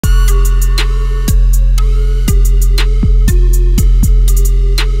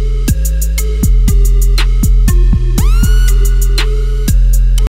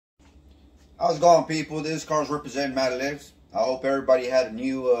going on, people? This is Carl's representing Matt Lives. I hope everybody had a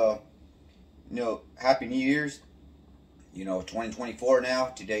new, Happy New Year's. 2024 now.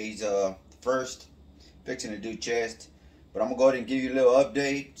 Today's first, fixing to do chest. But I'm gonna go ahead and give you a little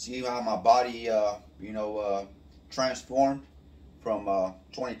update. See how my body, transformed from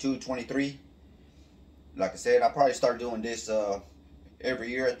 22, 23. Like I said, I'll probably start doing this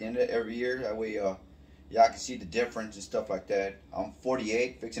every year, at the end of every year. That way, y'all can see the difference and stuff like that. I'm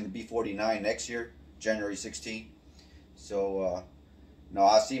 48, fixing to be 49 next year, January 16th. So, no,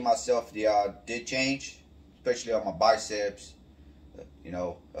 I see myself, did change, especially on my biceps.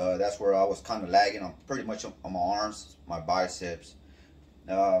 That's where I was kind of lagging. I'm pretty much on my arms, my biceps.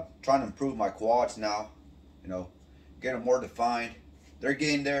 Trying to improve my quads now, get them more defined. They're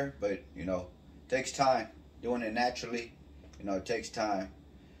getting there, but, it takes time. Doing it naturally, it takes time.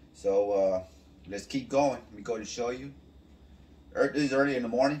 So, let's keep going. Let me go and show you. This is early in the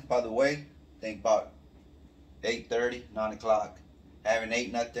morning, by the way. I think about 8:30, 9 o'clock. Haven't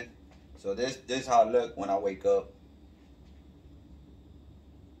ate nothing. So this is how I look when I wake up.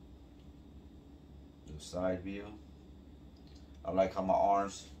 The side view. I like how my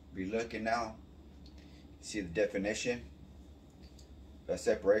arms be looking now. See the definition. That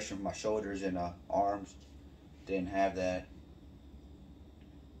separation from my shoulders and arms. Didn't have that.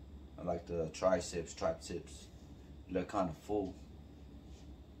 I like the triceps look kind of full.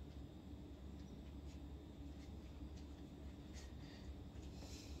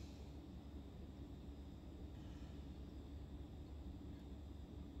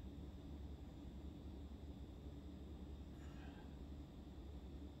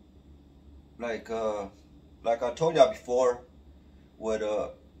 Like I told y'all before, what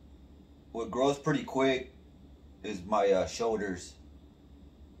grows pretty quick is my shoulders.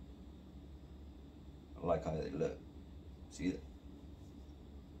 I like how they look. See it?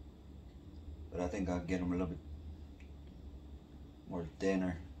 But I think I'll get them a little bit more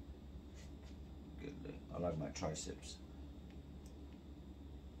thinner. Good look. I like my triceps.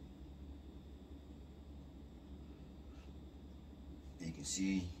 You can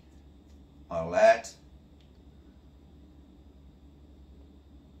see my lats.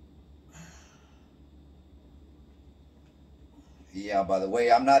 Yeah, by the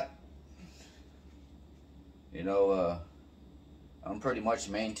way, I'm not, I'm pretty much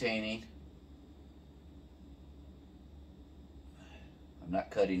maintaining. I'm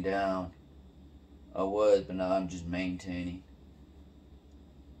not cutting down. I was, but now I'm just maintaining.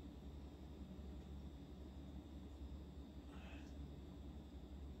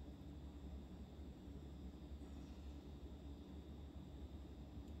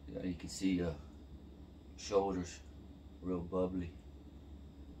 Yeah, you can see shoulders real bubbly.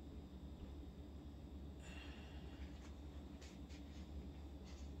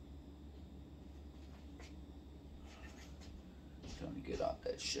 Trying to get out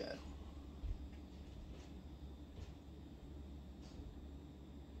that shadow.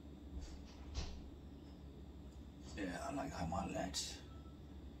 Yeah, I like how my lats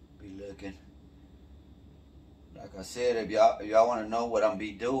be looking. Like I said, if y'all want to know what I'm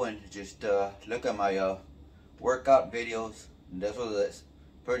be doing, just look at my workout videos. And that's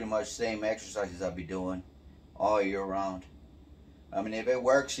pretty much same exercises I'll be doing all year round. I mean, if it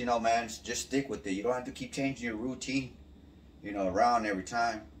works, man, just stick with it. You don't have to keep changing your routine, around every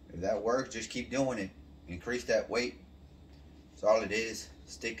time. If that works, just keep doing it. Increase that weight. That's all it is.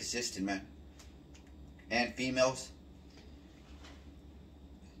 Stay consistent, man. And females.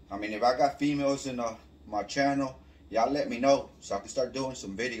 I mean, if I got females in my channel, y'all let me know so I can start doing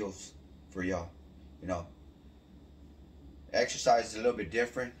some videos for y'all. Exercise is a little bit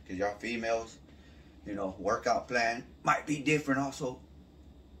different because y'all females, workout plan might be different also.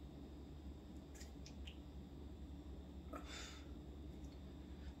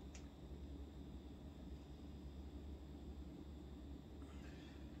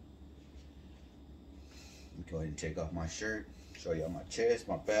 Go ahead and take off my shirt, show y'all my chest,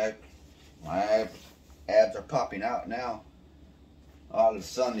 my back. My abs are popping out now. All of a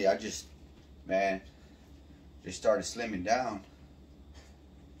sudden, I just started slimming down.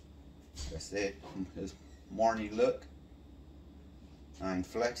 That's it. This morning look. I ain't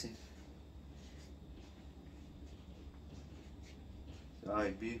flexing.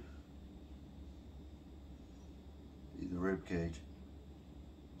 Side view. See the rib cage.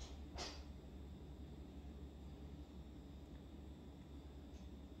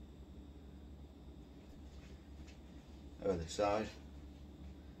 Other side.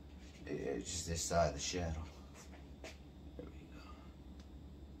 Yeah, it's just this side of the shadow. There we go.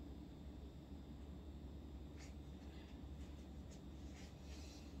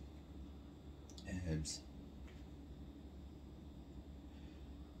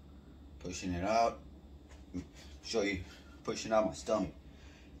 Pushing it out. Show you pushing out my stomach.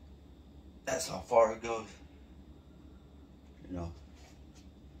 That's how far it goes. You know.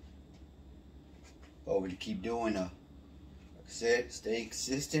 But we keep doing like I said, stay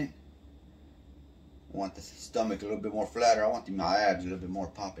consistent. I want the stomach a little bit more flatter. I want my abs a little bit more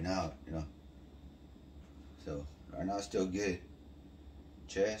popping out, you know. So right now it's still good.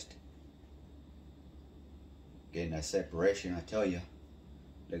 Chest. Getting that separation, I tell you.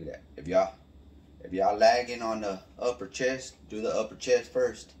 Look at that. If y'all lagging on the upper chest, do the upper chest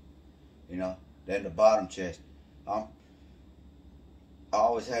first. You know, then the bottom chest. I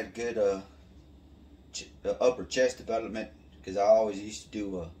always had good the upper chest development because I always used to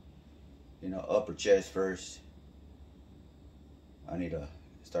do you know, upper chest first. I need to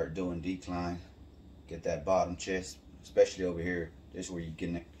start doing decline. Get that bottom chest, especially over here. This is where you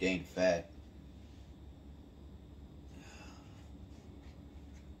can gain fat.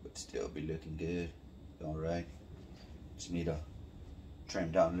 But still be looking good. Alright. Just need to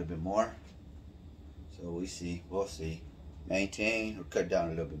trim down a little bit more. So we'll see. Maintain or cut down a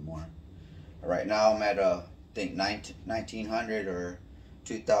little bit more. Right now I'm at I think 1900 or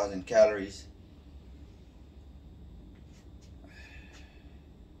 2000 calories.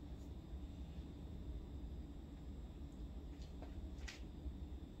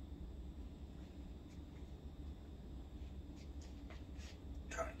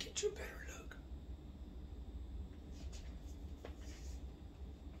 Trying to get you a better look.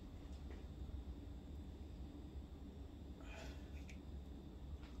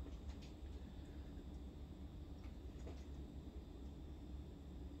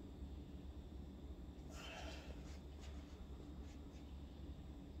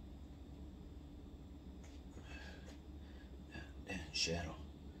 Shadow.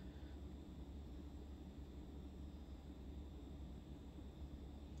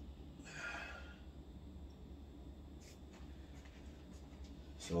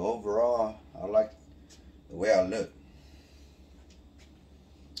 So overall, I like the way I look.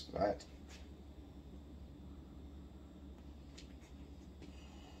 Right?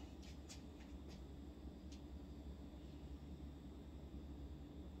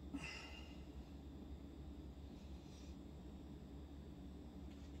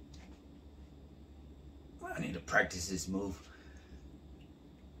 I need to practice this move.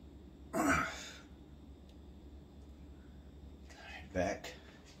 Back.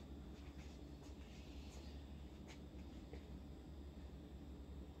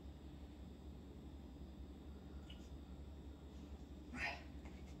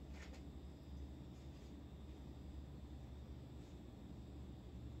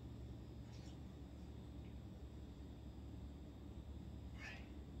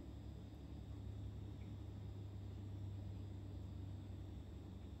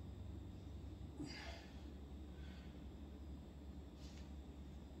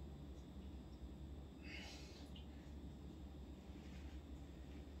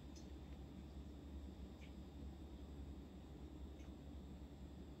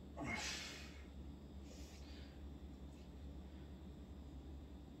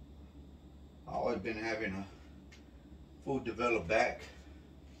 I've always been having a full developed back.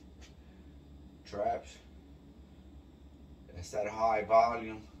 Traps. That's that high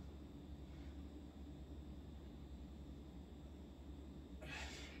volume.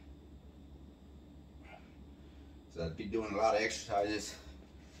 So I'd be doing a lot of exercises.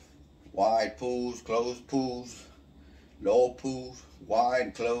 Wide pulls, closed pulls, low pulls,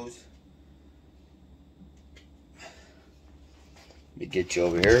 wide, closed. Let me get you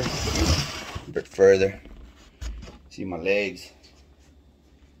over here a bit further. See my legs.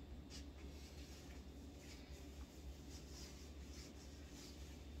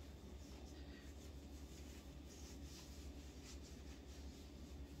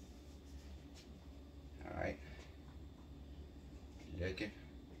 All right. Looking.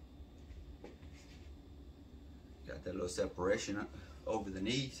 Got that little separation up over the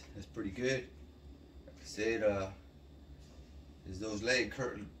knees. That's pretty good. Like I said, is those leg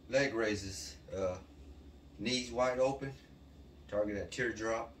raises, knees wide open, target that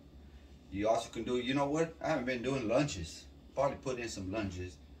teardrop. You also can do, you know what? I haven't been doing lunges. Probably put in some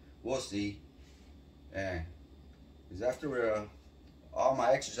lunges. We'll see. And because after all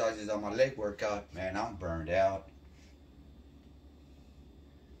my exercises on my leg workout, man, I'm burned out.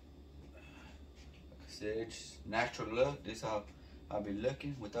 Like I said, it's natural look. This is how I'll be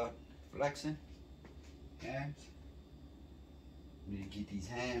looking without flexing. Hams. Need to get these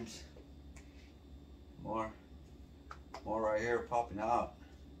hams more right here popping out,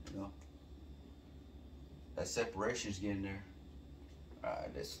 you know. That separation's getting there. Alright,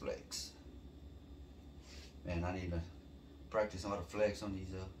 let's flex. Man, I need to practice how to flex on these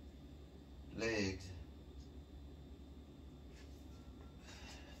legs.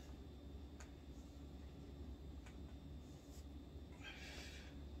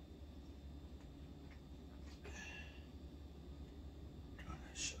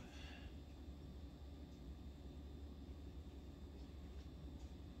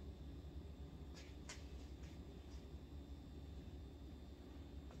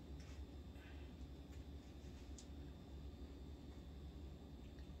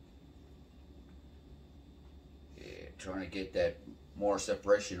 Trying to get that more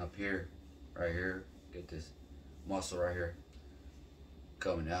separation up here, right here. Get this muscle right here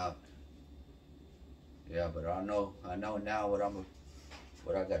coming out. Yeah, but I know now what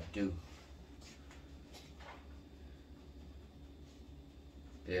I got to do.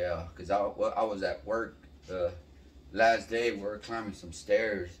 Yeah, cause I was at work last day. We were climbing some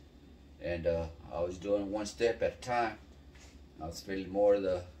stairs, and I was doing one step at a time. I was feeling more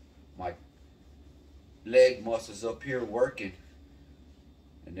of my leg muscles up here working,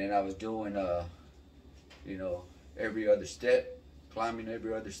 and then I was doing you know, every other step, climbing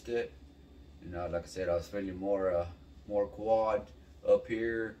every other step. You know, like I said, I was feeling more quad up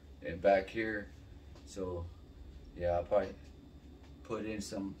here and back here. So yeah, I'll probably put in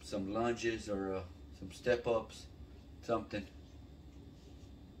some lunges or some step ups, something.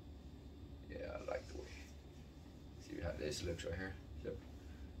 Yeah, I like the way. See how this looks right here.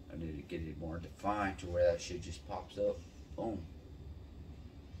 I need to get it more defined to where that shit just pops up. Boom.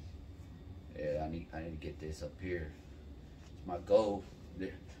 Yeah, I need to get this up here. It's my goal.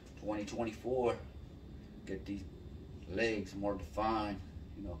 2024. Get these legs more defined,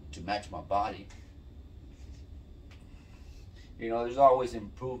 you know, to match my body. You know, there's always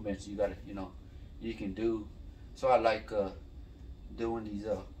improvements you gotta, you know, you can do. So I like doing these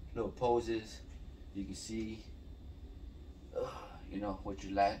little poses. You can see you know, what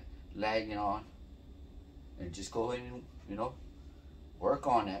you're lagging on, and just go ahead and, you know, work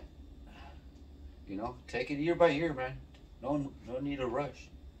on that. You know, take it year by year, man. No need to rush.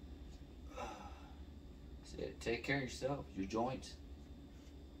 Take care of yourself, your joints,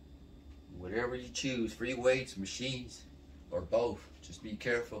 whatever you choose, free weights, machines, or both. Just be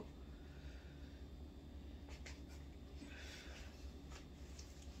careful.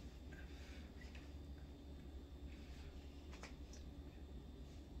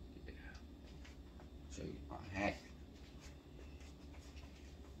 Show you my hat.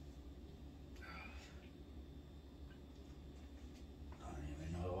 I don't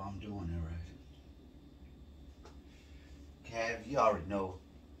even know if I'm doing it right. Calves, you already know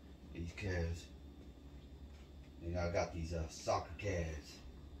these calves. You know, I got these soccer calves.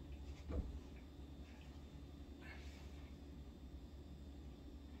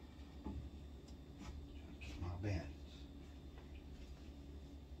 Keep my balance.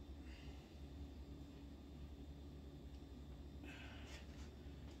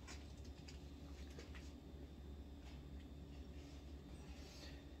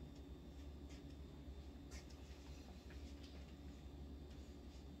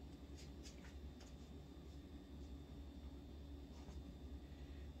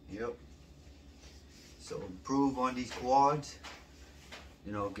 Yep. So improve on these quads.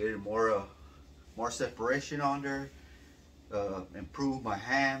 You know, get more separation on there. Improve my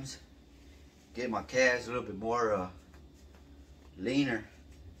hams. Get my calves a little bit more leaner.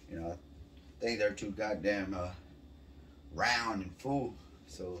 You know, I think they're too goddamn round and full.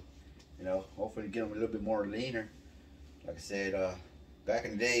 So, you know, hopefully get them a little bit more leaner. Like I said, back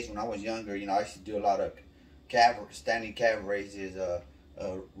in the days when I was younger, you know, I used to do a lot of standing calf raises.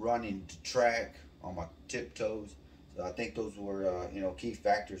 Running the track on my tiptoes. So I think those were, you know, key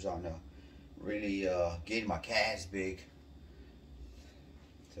factors on really getting my calves big.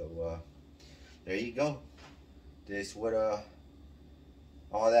 So there you go. This what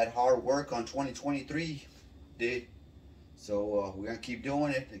all that hard work on 2023 did. So we're gonna keep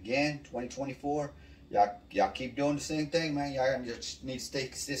doing it again. 2024. Y'all keep doing the same thing, man. Y'all just need to stay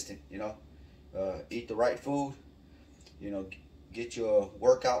consistent. You know, eat the right food. You know. Get your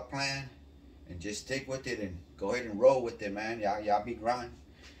workout plan and just stick with it and go ahead and roll with it, man. Y'all be grinding.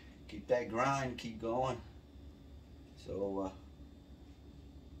 Keep that grind, keep going. So,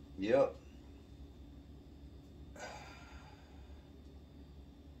 yep.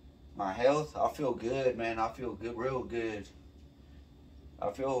 My health, I feel good, man. I feel good, real good.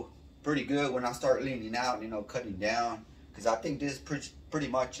 I feel pretty good when I start leaning out, you know, cutting down. Because I think this is pretty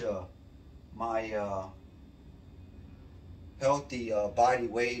much my healthy body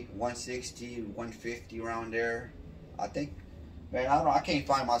weight, 160, 150 around there. I think Man, I can't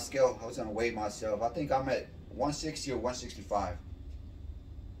find my scale. I was gonna weigh myself. I think I'm at 160 or 165.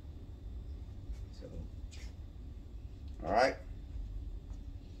 So, all right.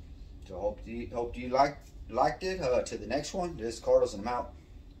 So hope you liked it. To the next one. This is Carlos and I'm out.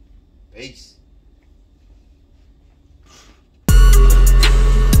 Peace.